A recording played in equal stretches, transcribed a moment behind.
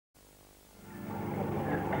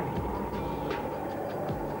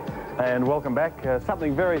And welcome back.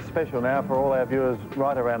 Something very special now for all our viewers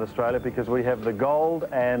right around Australia, because we have the gold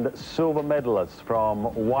and silver medalists from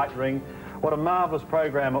White Ring. What a marvellous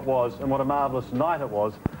program it was, and what a marvellous night it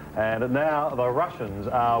was. And now the Russians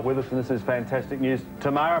are with us, and this is fantastic news.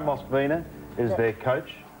 Tamara Moskvina is their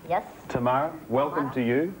coach. Yes. Tamara, welcome to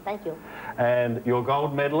you. Thank you. And your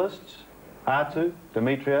gold medalists, Artur,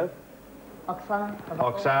 Dmitriev,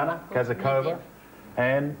 Oksana, Kazakova,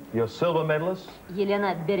 and your silver medalists?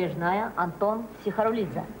 Elena, Berezhnaya, Anton,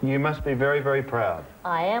 Sikharudlidze. You must be very, very proud.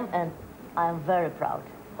 I am, and I am very proud.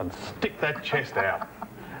 And stick that chest out.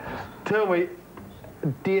 Tell me,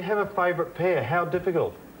 do you have a favourite pair? How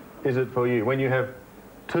difficult is it for you when you have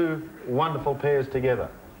two wonderful pairs together?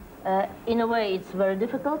 In a way, it's very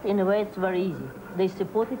difficult. In a way, it's very easy. They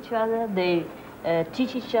support each other, they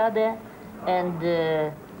teach each other,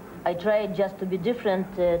 and I try just to be different,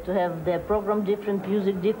 to have their program different,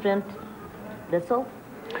 music different. That's all.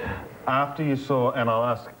 After you saw, and I'll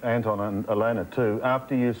ask Anton and Elena too,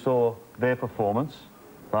 after you saw their performance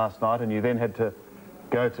last night and you then had to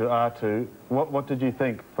go to R2, what did you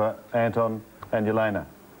think for Anton and Elena?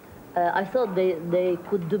 I thought they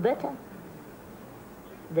could do better.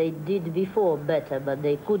 They did before better, but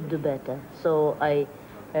they could do better. So I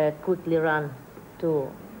quickly ran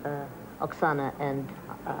to Oksana and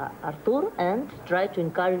Artur and tried to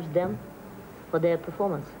encourage them for their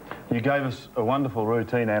performance. You gave us a wonderful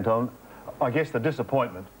routine, Anton. I guess the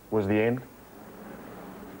disappointment was the end.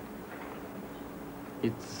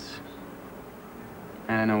 I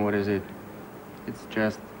don't know what is it. It's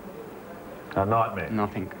just a nightmare.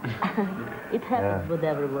 Nothing. It happens with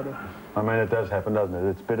everybody. I mean, it does happen, doesn't it?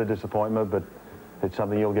 It's bitter disappointment, but it's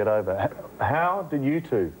something you'll get over. How did you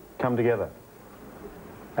two come together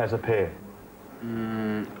as a pair?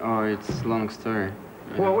 Oh, it's a long story.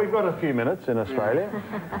 Well, we've got a few minutes in Australia.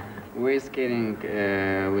 We're skating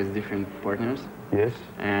with different partners. Yes.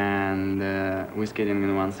 And we're skating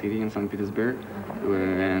in one city in St. Petersburg.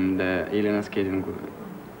 And Elena skating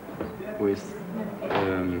with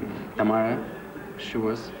Tamara. She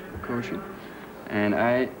was coaching. And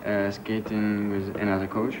I skating with another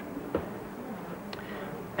coach.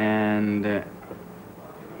 And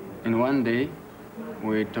in one day,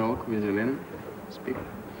 we talk with Elena, speak,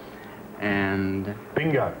 and...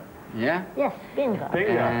 Bingo. Yeah? Yes, bingo.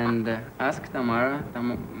 Bingo. And ask Tamara,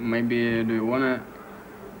 maybe do you want to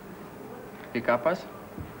pick up us?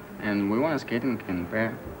 And we want to skate in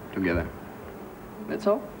pair together. That's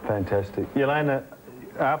all. Fantastic. Elena,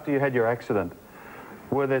 after you had your accident,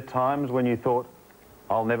 were there times when you thought,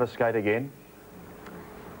 I'll never skate again?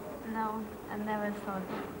 No, I never thought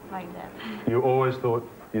like that. You always thought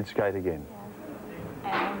you'd skate again?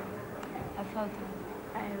 Yes. I thought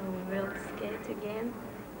I will skate again,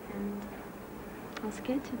 and I'll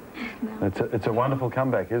skate now. It's a wonderful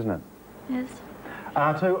comeback, isn't it? Yes.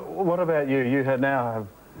 Artur, what about you? You now have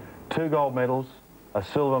 2 gold medals, a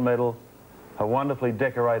silver medal, a wonderfully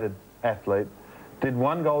decorated athlete. Did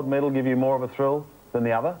one gold medal give you more of a thrill than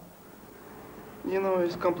the other? You know,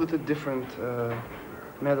 it's completely different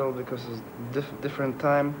medal because it's different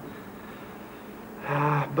time.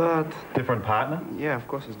 But... Different partner? Yeah, of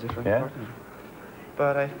course it's different partner.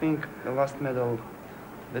 But I think the last medal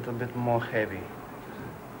a little bit more heavy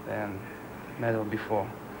than medal before.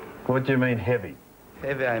 What do you mean heavy?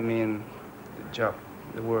 Heavy, I mean the job,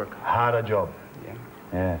 the work. Harder job? Yeah.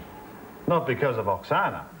 Yeah. Not because of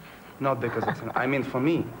Oksana? Not because of Oksana. I mean for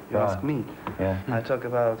me, you ask me. Yeah. I talk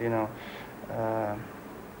about, you know,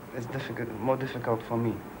 it's more difficult for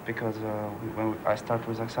me because when I start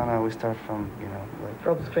with Oksana, we start from, you know, like...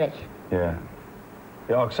 From scratch. Yeah.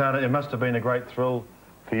 Yeah, Oksana, it must have been a great thrill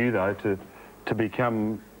for you, though, to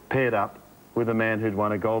become paired up with a man who'd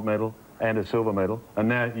won a gold medal and a silver medal, and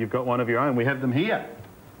now you've got one of your own. We have them here.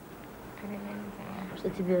 Что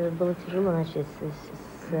тебе было тяжело начать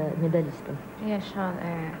с медалистом? Yeah, sure,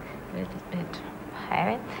 a little bit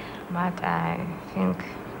heavy, but I think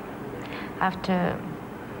after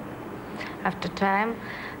time,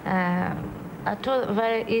 Artur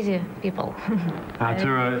very easy people.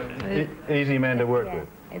 Artur, easy man to work with.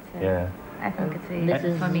 Yeah. I think it's easy. This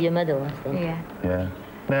is your medal, I think. Yeah. Yeah.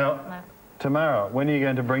 Now, Tamara, when are you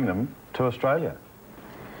going to bring them to Australia?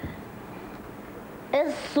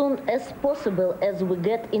 As soon as possible, as we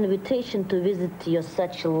get invitation to visit your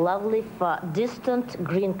such lovely, far distant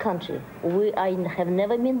green country. I have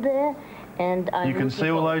never been there, and You can see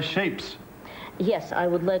all those sheeps. Yes, I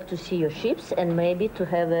would like to see your ships and maybe to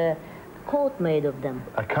have a coat made of them.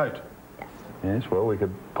 A coat? Yes. Yes, well, we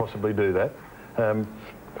could possibly do that.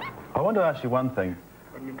 I want to ask you one thing.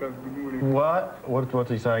 What's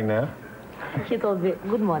he saying now? He told me,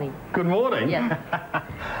 good morning. Good morning? Yes.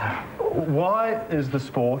 Why is the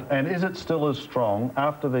sport, and is it still as strong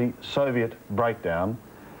after the Soviet breakdown?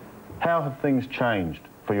 How have things changed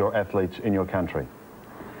for your athletes in your country?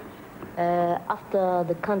 After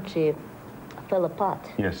the country fell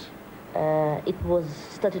apart, Yes. it was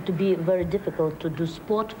started to be very difficult to do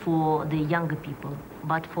sport for the younger people.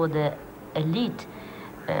 But for the elite,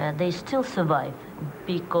 they still survive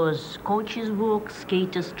because coaches work,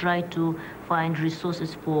 skaters try to find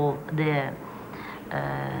resources for their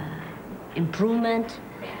improvement.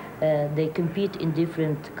 They compete in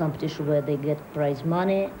different competitions where they get prize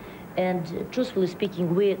money. And truthfully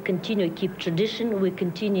speaking, we continue to keep tradition, we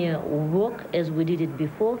continue work as we did it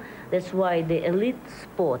before. That's why the elite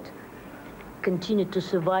sport continue to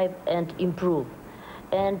survive and improve.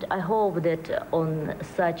 And I hope that on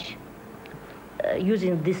such,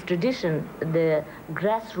 using this tradition, the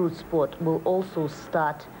grassroots sport will also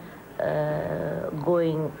start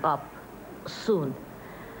going up soon.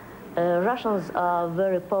 Russians are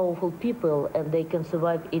very powerful people and they can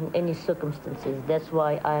survive in any circumstances. That's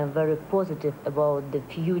why I am very positive about the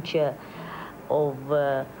future of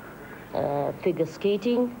figure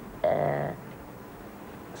skating.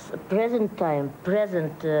 Present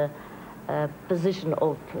position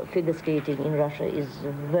of figure skating in Russia is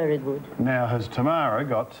very good. Now, has Tamara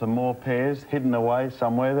got some more pairs hidden away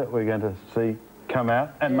somewhere that we're going to see come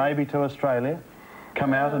out, and maybe to Australia?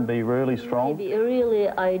 Come out and be really strong? Maybe. Really,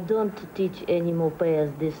 I don't teach any more players.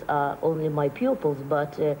 These are only my pupils,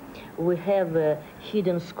 but we have a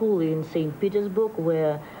hidden school in St. Petersburg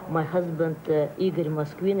where my husband, Igor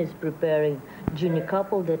Moskvina, is preparing junior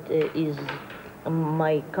couple that is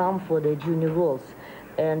my come for the junior worlds.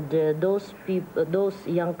 And those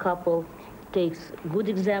young couple takes good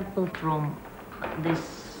example from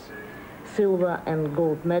this silver and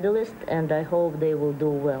gold medalist, and I hope they will do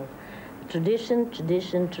well. Tradition,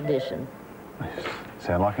 tradition, tradition.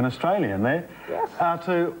 Sound like an Australian there. Yes.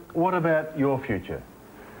 Artur, what about your future?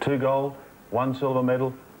 2 gold, 1 silver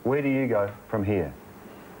medal. Where do you go from here?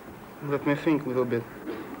 Let me think a little bit.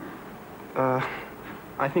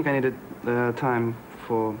 I think I needed time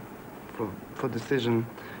for decision,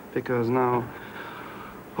 because now,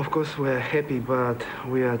 of course, we're happy, but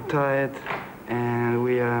we are tired and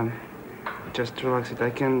we are just relaxed.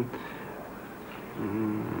 I can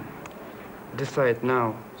decide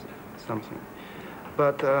now something.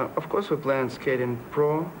 But of course we plan skating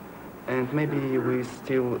pro, and maybe we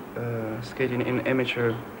still skating in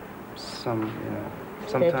amateur sometime.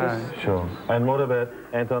 Sure. And what about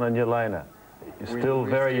Anton and Elena? You're still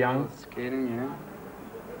very young. Skating, yeah.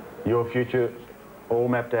 Your future all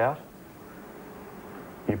mapped out?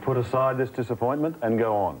 You put aside this disappointment and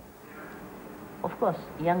go on? Of course,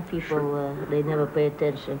 young people, they never pay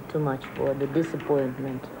attention too much for the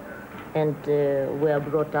disappointment. And we are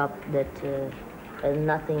brought up that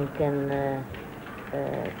nothing can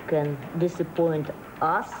disappoint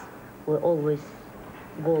us. We always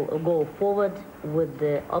go forward with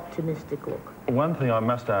the optimistic look. One thing I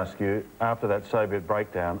must ask you, after that Soviet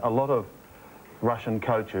breakdown, a lot of Russian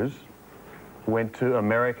coaches went to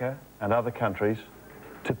America and other countries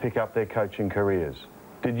to pick up their coaching careers.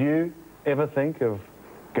 Did you ever think of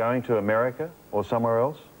going to America or somewhere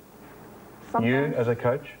else? You as a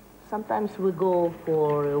coach? Sometimes we go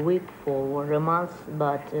for a week, for a month,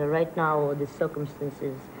 but right now the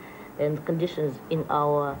circumstances and conditions in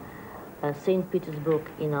our St. Petersburg,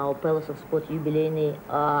 in our Palace of Sport Jubileum,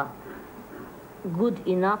 are good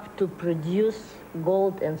enough to produce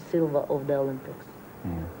gold and silver of the Olympics.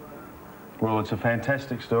 Mm. Well, it's a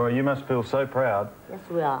fantastic story. You must feel so proud. Yes,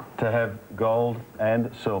 we are. To have gold and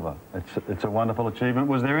silver. It's a wonderful achievement.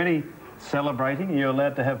 Was there any celebrating? Are you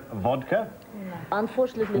allowed to have vodka? No.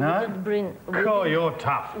 Unfortunately, we didn't bring... You're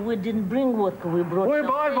tough. We didn't bring vodka, we brought We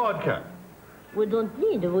buy vodka. We don't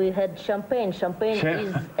need, we had champagne. Champagne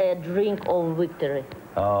is a drink of victory.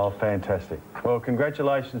 Oh, fantastic. Well,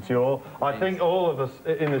 congratulations to you all. I think all of us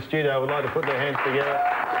in the studio would like to put their hands together.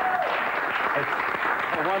 It's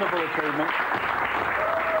a wonderful achievement.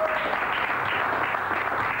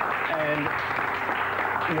 And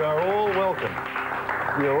you are all welcome.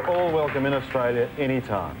 You're all welcome in Australia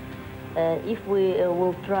anytime. If we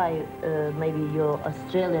will try maybe your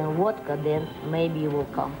Australian vodka, then maybe you will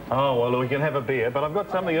come. Oh, well, we can have a beer, but I've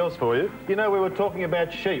got something else for you. You know, we were talking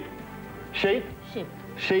about sheep. Sheep? Sheep.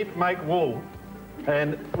 Sheep make wool.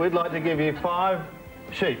 And we'd like to give you 5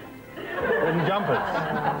 sheep in jumpers.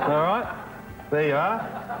 All right? There you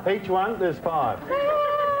are. Each one, there's 5.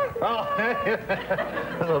 Oh,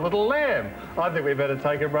 there's a little lamb. I think we better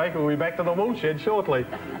take a break. We'll be back to the wool shed shortly.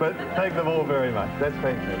 But thank them all very much. That's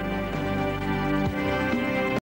fantastic.